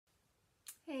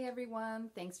Hey everyone,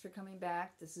 thanks for coming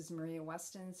back. This is Maria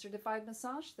Weston, Certified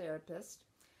Massage Therapist.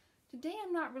 Today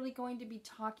I'm not really going to be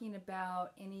talking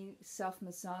about any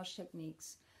self-massage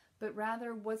techniques, but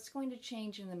rather what's going to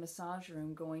change in the massage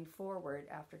room going forward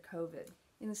after COVID.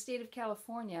 In the state of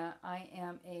California, I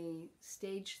am a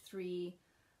stage 3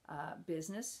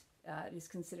 business. It is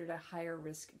considered a higher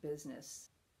risk business.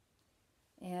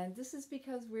 And this is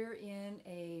because we're in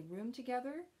a room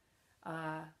together.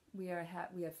 We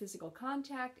have physical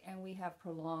contact and we have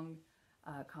prolonged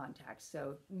contact,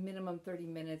 so minimum 30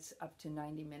 minutes up to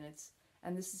 90 minutes,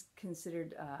 and this is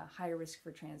considered high risk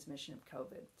for transmission of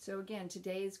COVID. So again,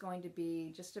 today is going to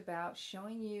be just about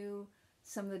showing you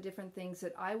some of the different things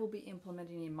that I will be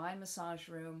implementing in my massage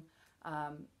room.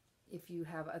 If you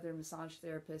have other massage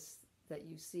therapists that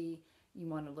you see, you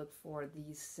want to look for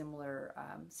these similar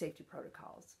safety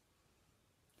protocols.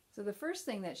 So the first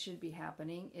thing that should be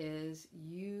happening is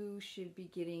you should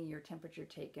be getting your temperature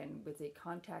taken with a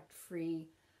contact-free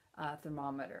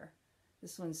thermometer.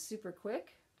 This one's super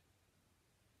quick.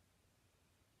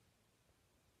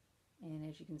 And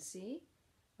as you can see,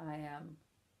 I am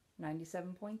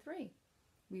 97.3.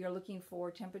 We are looking for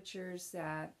temperatures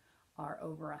that are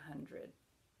over 100.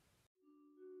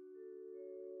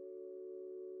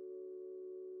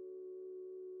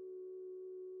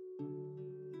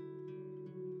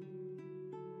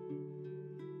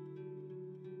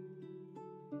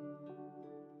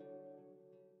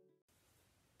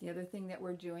 The other thing that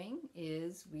we're doing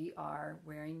is we are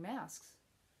wearing masks.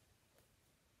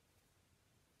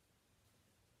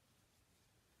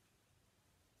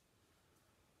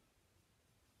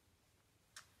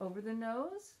 Over the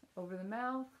nose, over the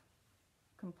mouth,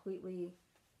 completely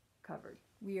covered.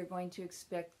 We are going to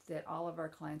expect that all of our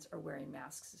clients are wearing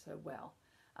masks as well.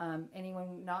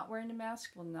 Anyone not wearing a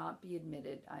mask will not be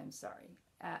admitted. I'm sorry.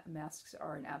 Masks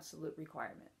are an absolute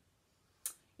requirement.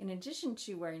 In addition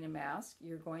to wearing a mask,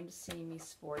 you're going to see me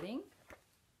sporting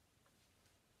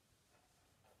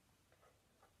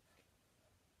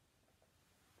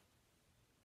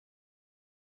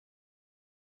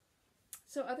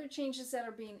So other changes that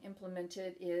are being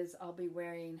implemented is I'll be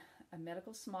wearing a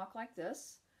medical smock like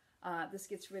this. This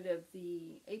gets rid of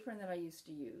the apron that I used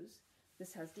to use.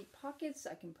 This has deep pockets.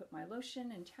 I can put my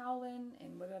lotion and towel in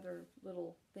and what other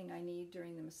little thing I need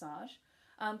during the massage.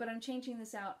 But I'm changing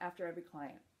this out after every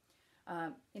client.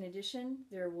 In addition,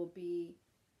 there will be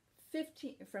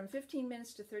from 15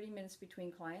 minutes to 30 minutes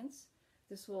between clients.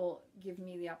 This will give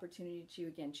me the opportunity to,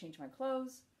 again, change my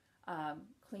clothes,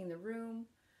 clean the room,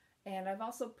 and I've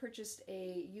also purchased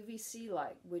a UVC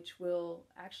light, which will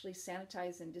actually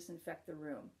sanitize and disinfect the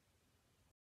room.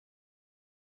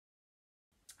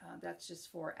 That's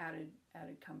just for added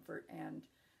comfort and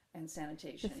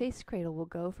sanitation. The face cradle will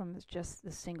go from just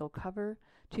the single cover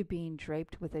to being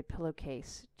draped with a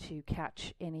pillowcase to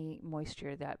catch any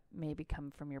moisture that may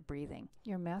become from your breathing.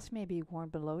 Your mask may be worn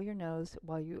below your nose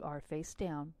while you are face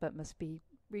down, but must be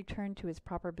returned to its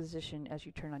proper position as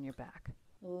you turn on your back.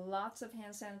 Lots of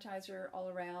hand sanitizer all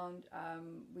around.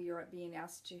 We are being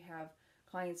asked to have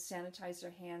clients sanitize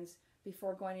their hands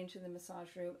before going into the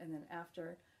massage room and then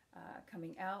after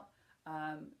coming out.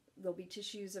 There'll be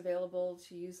tissues available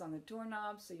to use on the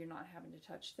doorknob, so you're not having to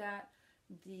touch that.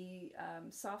 The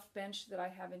soft bench that I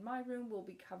have in my room will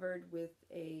be covered with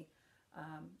a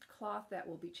cloth that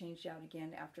will be changed out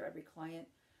again after every client.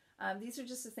 These are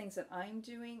just the things that I'm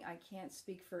doing. I can't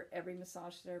speak for every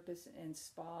massage therapist in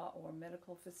spa or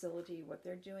medical facility, what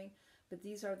they're doing, but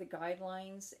these are the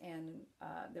guidelines and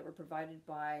that were provided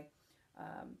by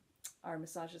our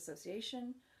massage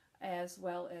association, as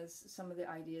well as some of the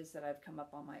ideas that I've come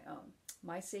up on my own.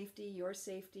 My safety, your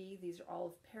safety, these are all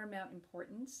of paramount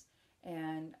importance,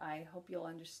 and I hope you'll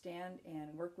understand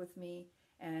and work with me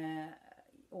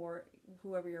or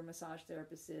whoever your massage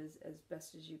therapist is as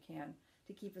best as you can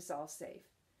to keep us all safe.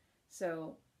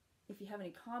 So if you have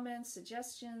any comments,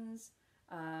 suggestions,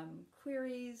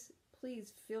 queries,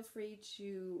 please feel free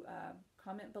to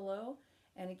comment below.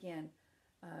 And again,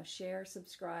 share,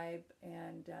 subscribe,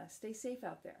 and stay safe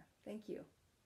out there. Thank you.